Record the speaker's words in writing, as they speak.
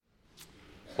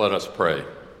Let us pray.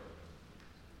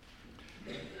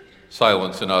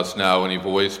 Silence in us now any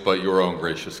voice but your own,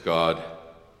 gracious God,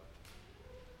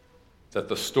 that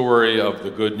the story of the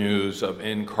good news of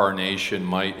incarnation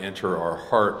might enter our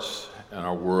hearts and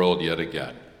our world yet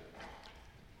again.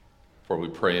 For we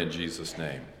pray in Jesus'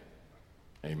 name.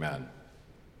 Amen.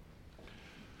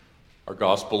 Our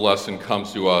gospel lesson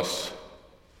comes to us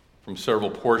from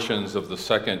several portions of the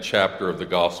second chapter of the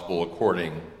gospel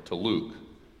according to Luke.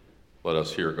 Let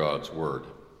us hear God's word.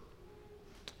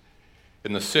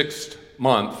 In the 6th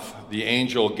month, the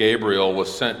angel Gabriel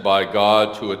was sent by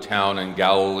God to a town in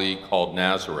Galilee called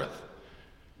Nazareth,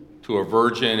 to a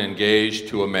virgin engaged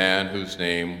to a man whose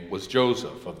name was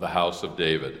Joseph of the house of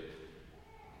David.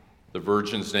 The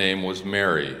virgin's name was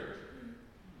Mary.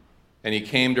 And he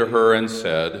came to her and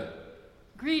said,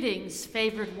 "Greetings,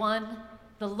 favored one,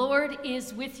 the Lord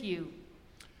is with you."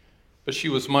 But she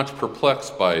was much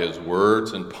perplexed by his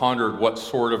words and pondered what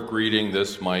sort of greeting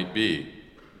this might be.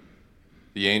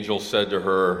 The angel said to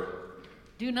her,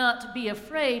 "Do not be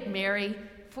afraid, Mary,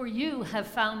 for you have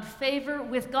found favor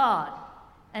with God.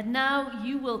 And now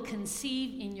you will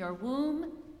conceive in your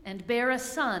womb and bear a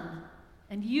son,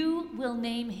 and you will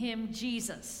name him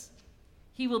Jesus.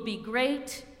 He will be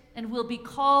great and will be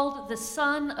called the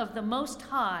Son of the Most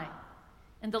High.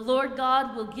 And the Lord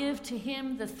God will give to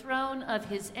him the throne of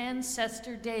his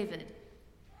ancestor David.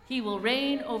 He will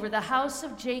reign over the house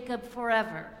of Jacob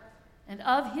forever, and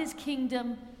of his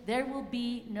kingdom there will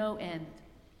be no end."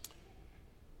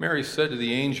 Mary said to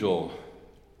the angel,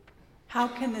 "How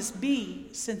can this be,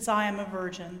 since I am a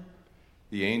virgin?"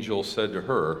 The angel said to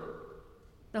her,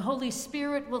 "The Holy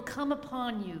Spirit will come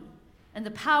upon you, and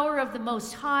the power of the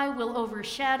Most High will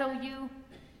overshadow you.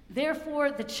 Therefore,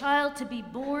 the child to be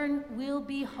born will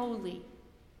be holy.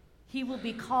 He will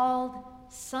be called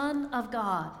Son of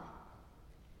God.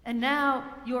 And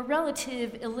now your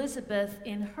relative Elizabeth,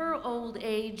 in her old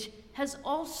age, has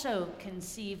also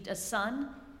conceived a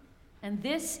son, and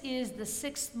this is the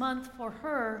 6th month for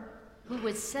her who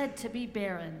was said to be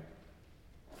barren.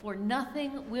 For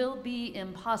nothing will be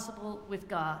impossible with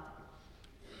God."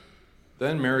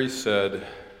 Then Mary said,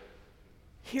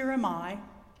 "Here am I,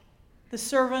 the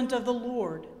servant of the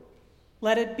Lord.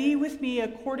 Let it be with me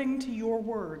according to your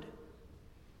word."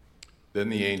 Then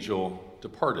the angel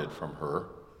departed from her.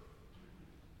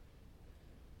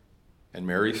 And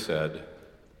Mary said,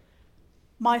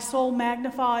 "My soul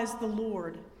magnifies the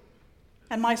Lord,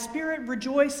 and my spirit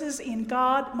rejoices in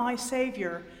God my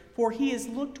Savior, for he has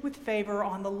looked with favor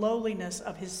on the lowliness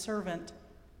of his servant.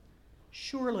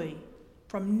 Surely,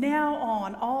 from now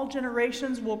on, all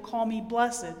generations will call me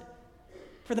blessed.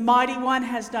 For the Mighty One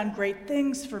has done great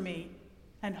things for me,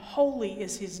 and holy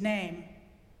is his name.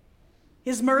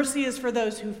 His mercy is for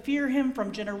those who fear him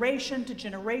from generation to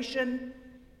generation.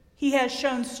 He has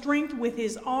shown strength with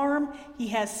his arm. He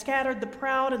has scattered the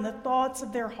proud in the thoughts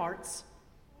of their hearts.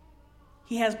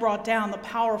 He has brought down the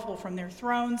powerful from their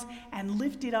thrones and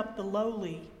lifted up the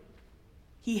lowly.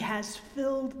 He has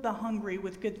filled the hungry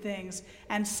with good things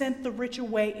and sent the rich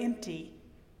away empty.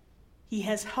 He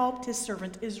has helped his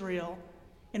servant Israel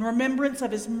in remembrance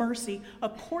of his mercy,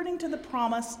 according to the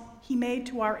promise he made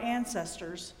to our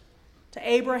ancestors, to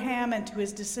Abraham and to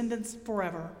his descendants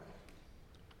forever."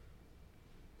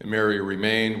 And Mary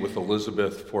remained with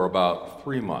Elizabeth for about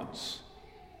 3 months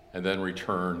and then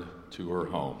returned to her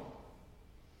home.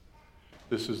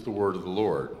 This is the word of the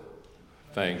Lord.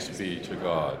 Thanks be to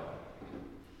God.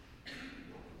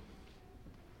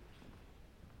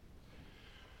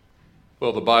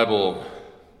 Well, the Bible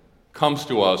comes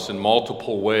to us in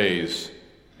multiple ways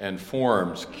and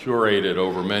forms curated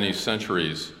over many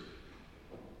centuries,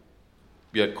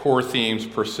 yet core themes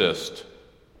persist.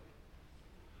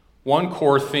 One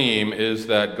core theme is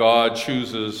that God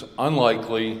chooses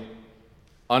unlikely,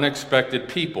 unexpected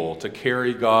people to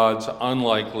carry God's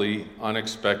unlikely,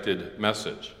 unexpected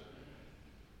message.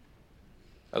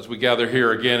 As we gather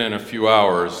here again in a few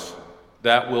hours,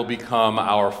 that will become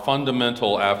our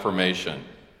fundamental affirmation.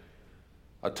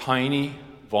 A tiny,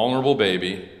 vulnerable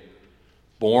baby,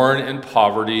 born in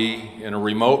poverty in a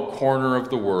remote corner of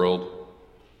the world,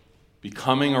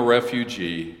 becoming a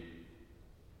refugee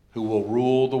who will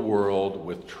rule the world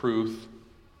with truth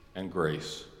and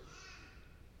grace.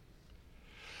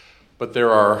 But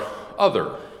there are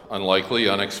other unlikely,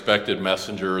 unexpected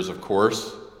messengers, of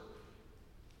course.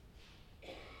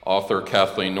 Author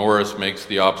Kathleen Norris makes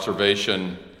the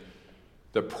observation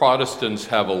that Protestants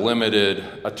have a limited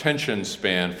attention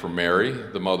span for Mary,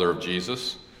 the mother of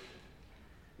Jesus.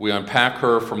 We unpack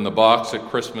her from the box at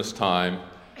Christmas time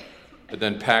and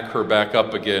then pack her back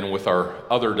up again with our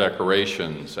other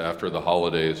decorations after the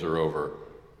holidays are over.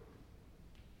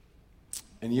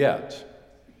 And yet,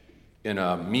 in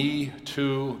a Me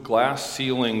Too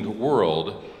glass-ceilinged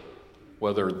world,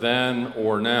 whether then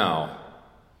or now,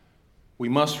 we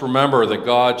must remember that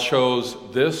God chose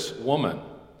this woman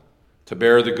to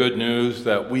bear the good news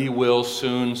that we will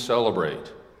soon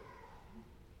celebrate.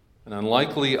 An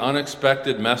unlikely,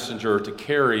 unexpected messenger to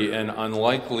carry an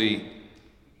unlikely,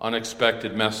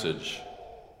 unexpected message.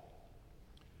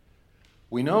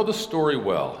 We know the story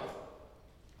well.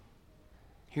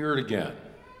 Hear it again,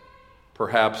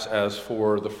 perhaps as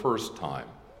for the first time.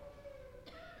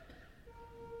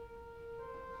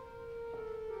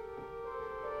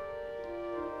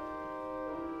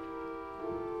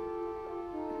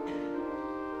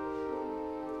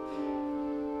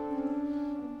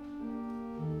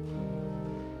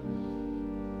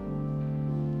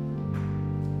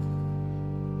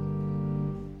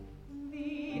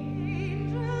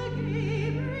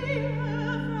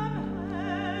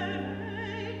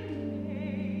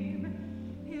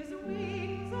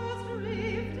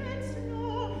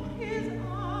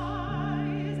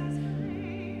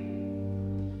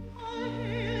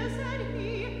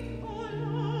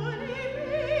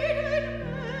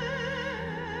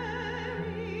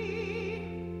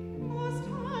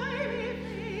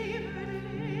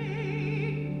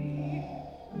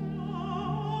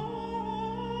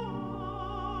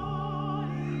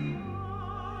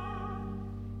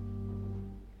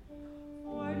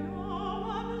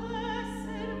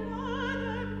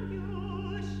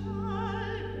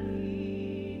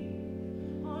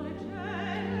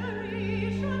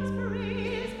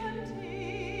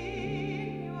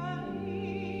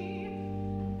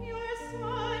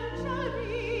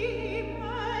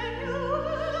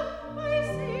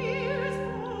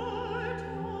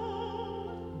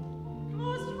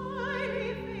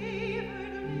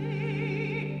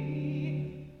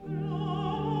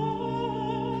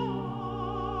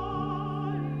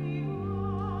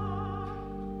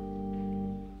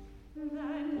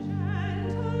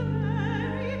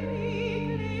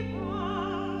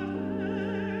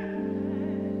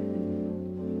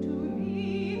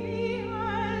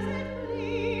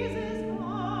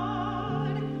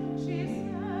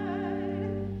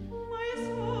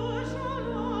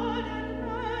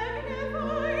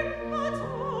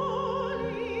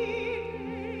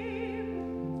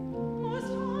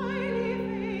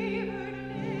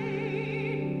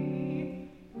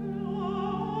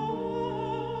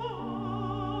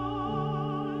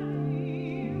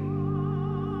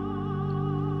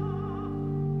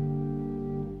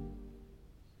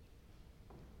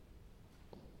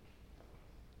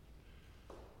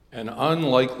 An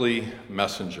unlikely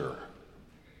messenger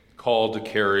called to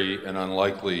carry an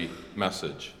unlikely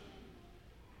message.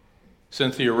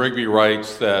 Cynthia Rigby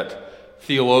writes that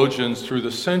theologians through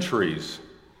the centuries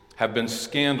have been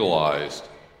scandalized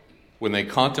when they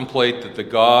contemplate that the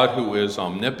God who is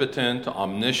omnipotent,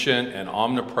 omniscient, and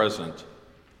omnipresent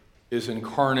is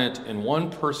incarnate in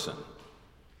one person,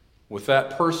 with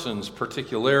that person's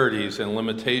particularities and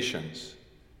limitations.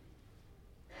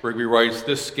 Rigby writes,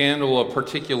 this scandal of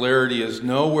particularity is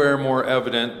nowhere more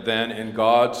evident than in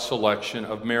God's selection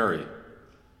of Mary.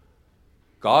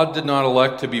 God did not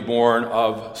elect to be born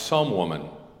of some woman,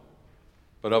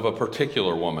 but of a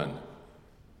particular woman.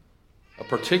 A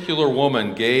particular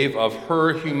woman gave of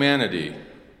her humanity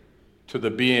to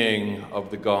the being of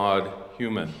the God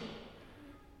human.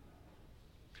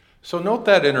 So note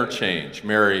that interchange,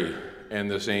 Mary and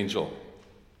this angel.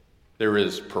 There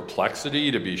is perplexity,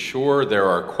 to be sure. There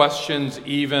are questions,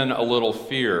 even a little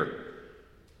fear.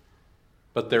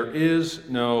 But there is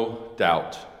no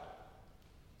doubt.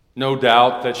 No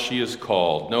doubt that she is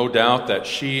called. No doubt that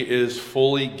she is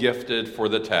fully gifted for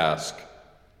the task.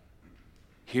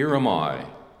 Here am I,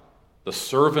 the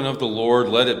servant of the Lord.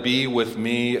 Let it be with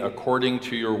me according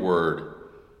to your word.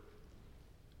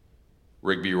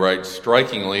 Rigby writes,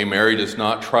 strikingly, Mary does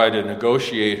not try to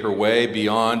negotiate her way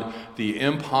beyond the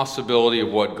impossibility of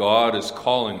what God is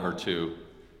calling her to.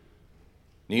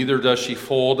 Neither does she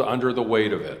fold under the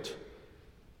weight of it.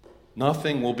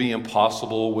 Nothing will be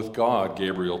impossible with God,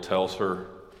 Gabriel tells her.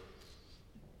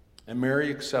 And Mary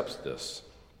accepts this.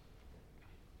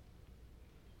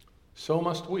 So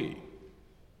must we.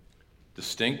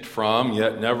 Distinct from,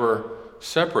 yet never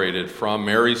separated from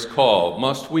Mary's call,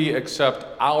 must we accept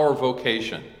our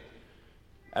vocation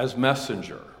as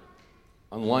messenger,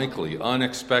 unlikely,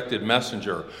 unexpected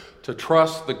messenger, to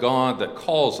trust the God that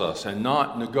calls us and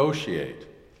not negotiate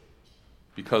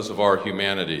because of our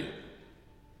humanity.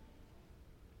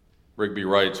 Rigby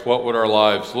writes, what would our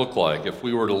lives look like if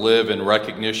we were to live in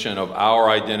recognition of our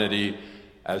identity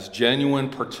as genuine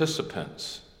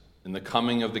participants in the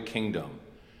coming of the kingdom,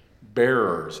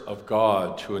 bearers of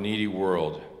God to a needy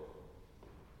world.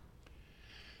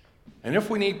 And if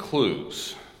we need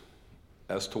clues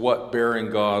as to what bearing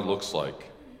God looks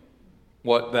like,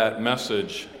 what that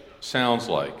message sounds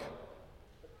like,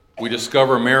 we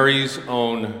discover Mary's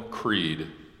own creed.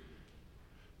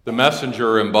 The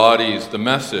messenger embodies the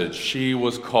message she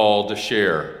was called to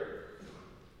share.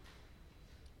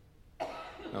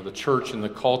 Now, the church and the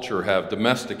culture have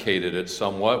domesticated it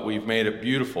somewhat. We've made it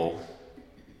beautiful,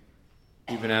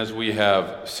 even as we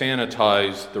have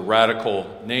sanitized the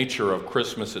radical nature of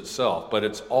Christmas itself. But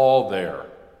it's all there.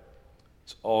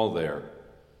 It's all there.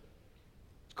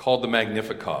 It's called the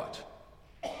Magnificat,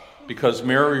 because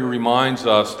Mary reminds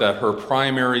us that her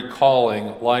primary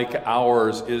calling, like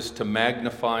ours, is to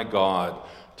magnify God,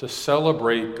 to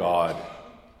celebrate God,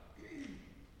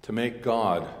 to make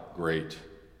God great.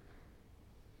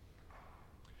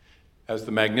 As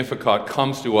the Magnificat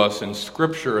comes to us in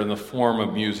Scripture in the form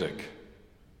of music,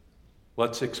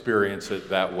 let's experience it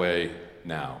that way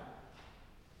now.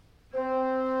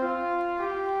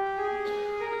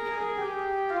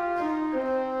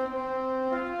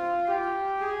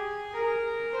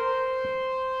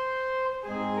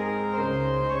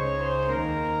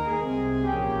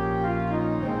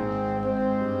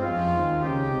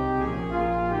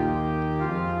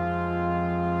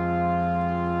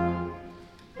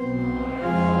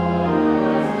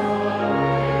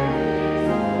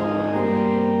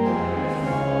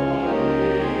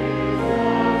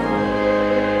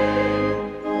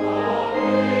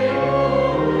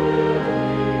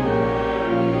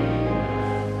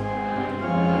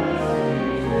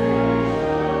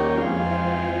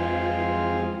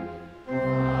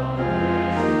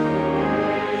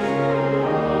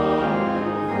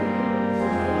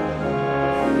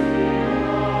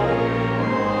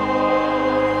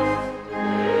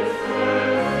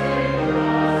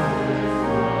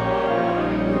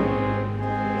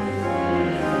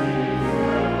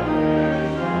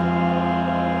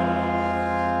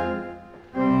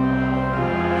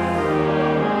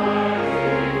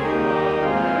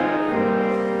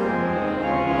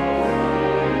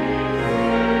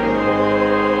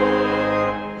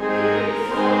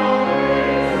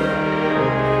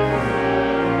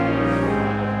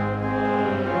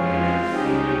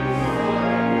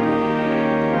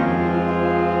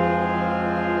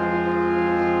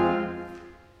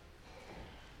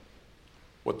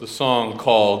 What the song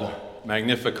called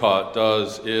Magnificat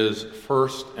does is,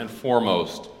 first and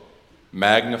foremost,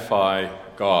 magnify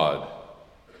God.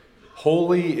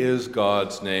 Holy is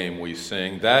God's name, we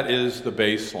sing. That is the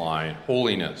baseline,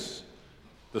 holiness.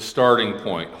 The starting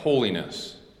point,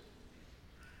 holiness.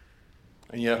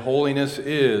 And yet holiness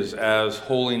is as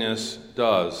holiness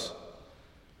does.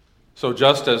 So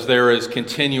just as there is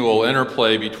continual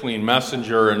interplay between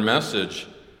messenger and message,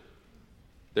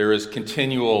 there is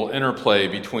continual interplay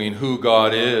between who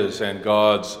God is and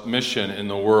God's mission in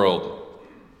the world.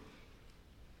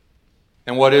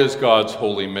 And what is God's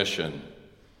holy mission?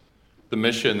 The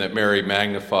mission that Mary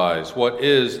magnifies. What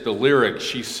is the lyric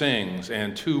she sings,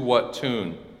 and to what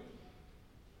tune?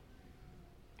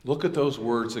 Look at those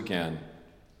words again.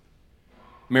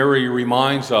 Mary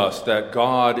reminds us that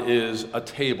God is a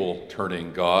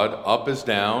table-turning God. Up is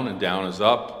down and down is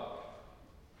up.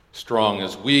 Strong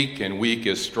is weak and weak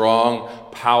is strong.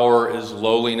 Power is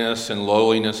lowliness and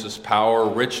lowliness is power.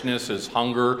 Richness is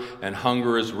hunger and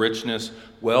hunger is richness.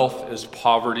 Wealth is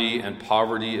poverty and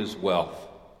poverty is wealth.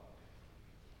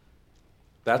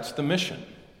 That's the mission.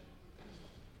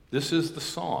 This is the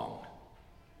song.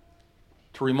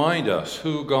 To remind us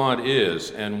who God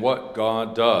is and what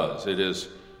God does. It is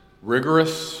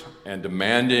rigorous and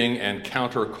demanding and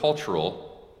countercultural.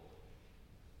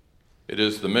 It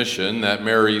is the mission that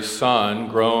Mary's son,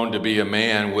 grown to be a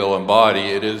man, will embody.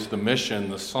 It is the mission,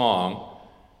 the song,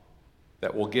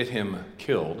 that will get him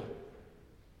killed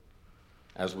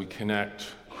as we connect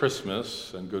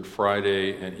Christmas and Good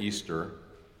Friday and Easter.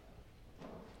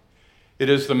 It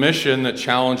is the mission that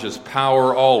challenges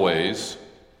power always,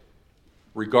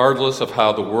 regardless of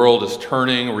how the world is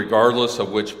turning, regardless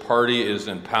of which party is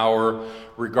in power,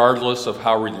 regardless of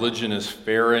how religion is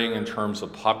faring in terms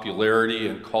of popularity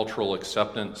and cultural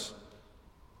acceptance.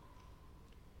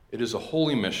 It is a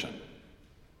holy mission.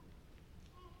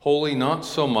 Holy not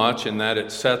so much in that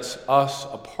it sets us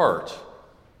apart,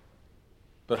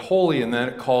 but holy in that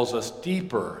it calls us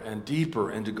deeper and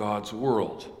deeper into God's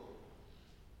world.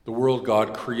 The world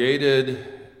God created,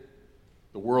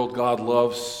 the world God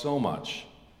loves so much.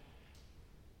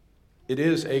 It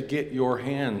is a get your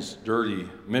hands dirty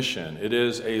mission. It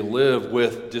is a live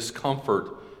with discomfort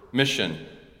mission.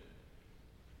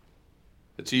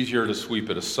 It's easier to sweep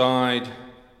it aside,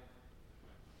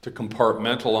 to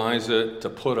compartmentalize it, to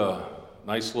put a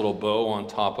nice little bow on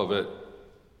top of it,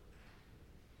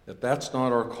 that's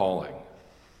not our calling.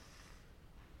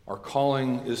 Our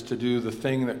calling is to do the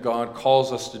thing that God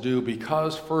calls us to do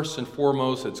because, first and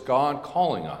foremost, it's God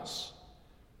calling us.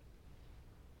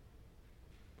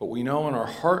 But we know in our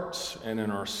hearts and in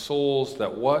our souls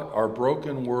that what our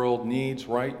broken world needs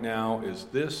right now is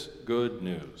this good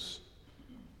news,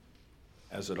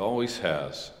 as it always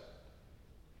has.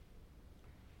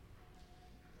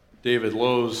 David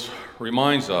Lowes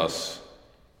reminds us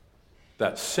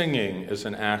that singing is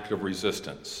an act of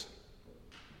resistance.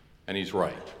 And he's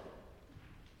right.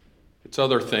 It's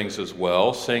other things as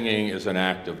well. Singing is an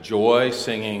act of joy.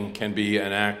 Singing can be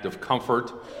an act of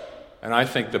comfort. And I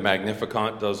think the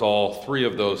Magnificat does all three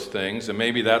of those things, and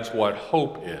maybe that's what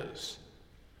hope is.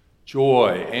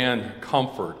 Joy and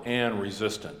comfort and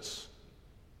resistance.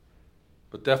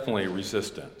 But definitely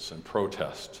resistance and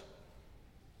protest.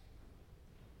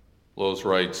 Lowes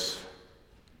writes,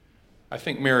 I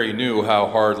think Mary knew how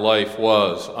hard life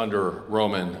was under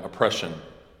Roman oppression.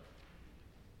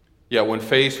 Yet when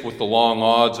faced with the long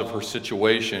odds of her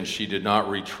situation, she did not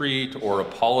retreat or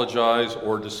apologize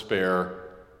or despair.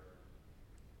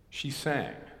 She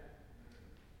sang.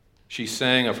 She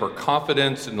sang of her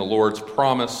confidence in the Lord's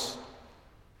promise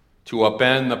to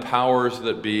upend the powers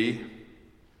that be,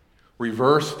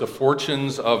 reverse the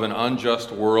fortunes of an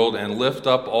unjust world, and lift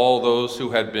up all those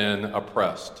who had been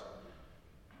oppressed.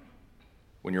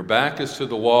 When your back is to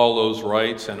the wall, Lowes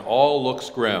writes, and all looks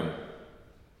grim,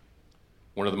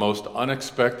 one of the most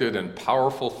unexpected and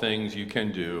powerful things you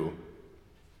can do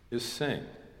is sing.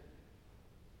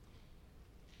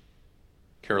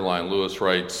 Caroline Lewis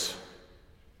writes,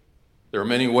 there are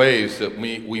many ways that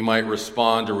we might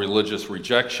respond to religious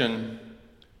rejection,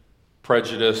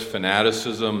 prejudice,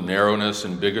 fanaticism, narrowness,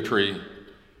 and bigotry.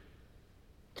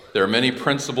 There are many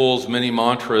principles, many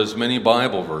mantras, many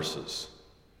Bible verses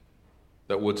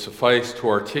that would suffice to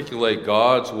articulate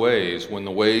God's ways when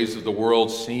the ways of the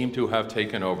world seem to have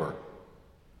taken over.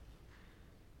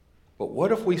 But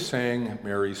what if we sang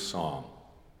Mary's song?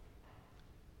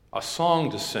 A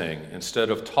song to sing instead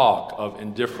of talk of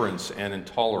indifference and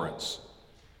intolerance.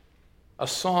 A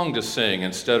song to sing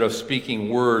instead of speaking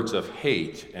words of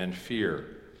hate and fear.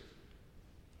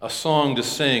 A song to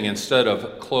sing instead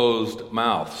of closed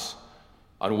mouths,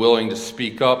 unwilling to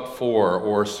speak up for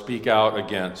or speak out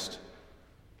against.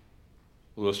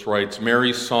 Lewis writes,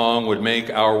 Mary's song would make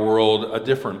our world a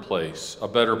different place, a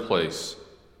better place,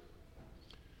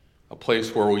 a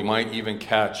place where we might even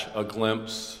catch a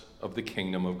glimpse of the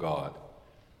kingdom of God.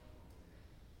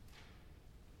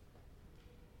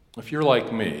 If you're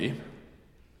like me,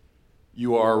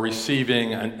 you are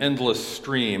receiving an endless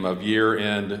stream of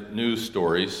year-end news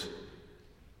stories,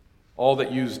 all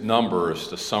that use numbers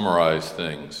to summarize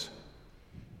things.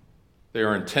 They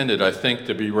are intended, I think,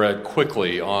 to be read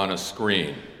quickly on a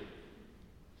screen.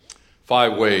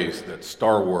 5 ways that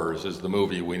Star Wars is the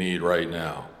movie we need right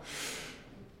now.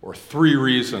 Or 3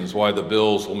 reasons why the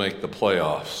Bills will make the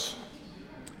playoffs.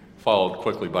 Followed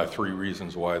quickly by 3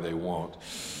 reasons why they won't.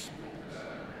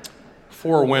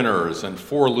 4 winners and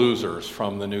 4 losers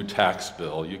from the new tax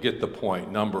bill. You get the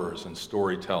point, numbers and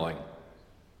storytelling.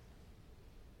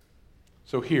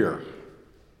 So here,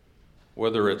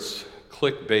 whether it's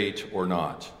clickbait or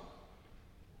not,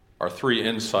 are 3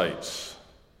 insights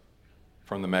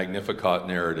from the Magnificat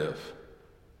narrative.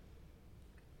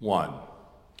 1,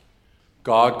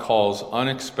 God calls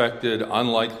unexpected,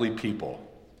 unlikely people,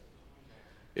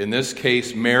 in this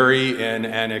case Mary in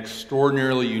an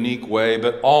extraordinarily unique way,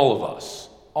 but all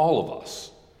of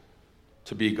us,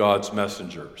 to be God's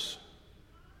messengers.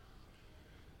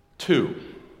 2,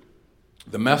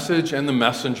 the message and the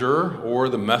messenger, or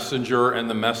the messenger and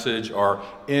the message, are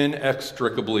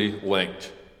inextricably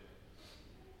linked.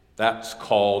 That's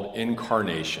called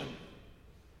incarnation.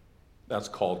 That's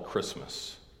called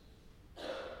Christmas.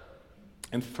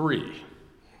 And 3,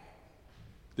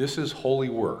 this is holy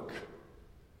work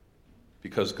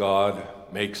because God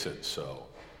makes it so.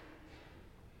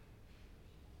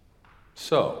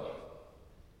 So,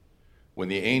 when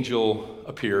the angel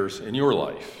appears in your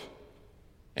life,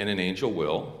 and an angel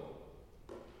will,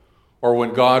 or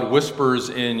when God whispers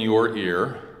in your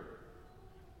ear,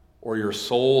 or your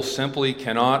soul simply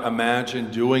cannot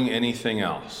imagine doing anything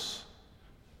else,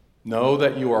 know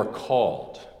that you are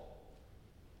called,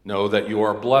 know that you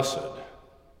are blessed,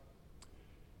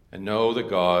 and know that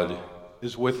God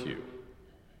is with you.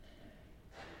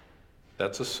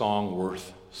 That's a song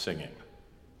worth singing.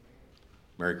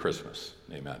 Merry Christmas.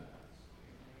 Amen.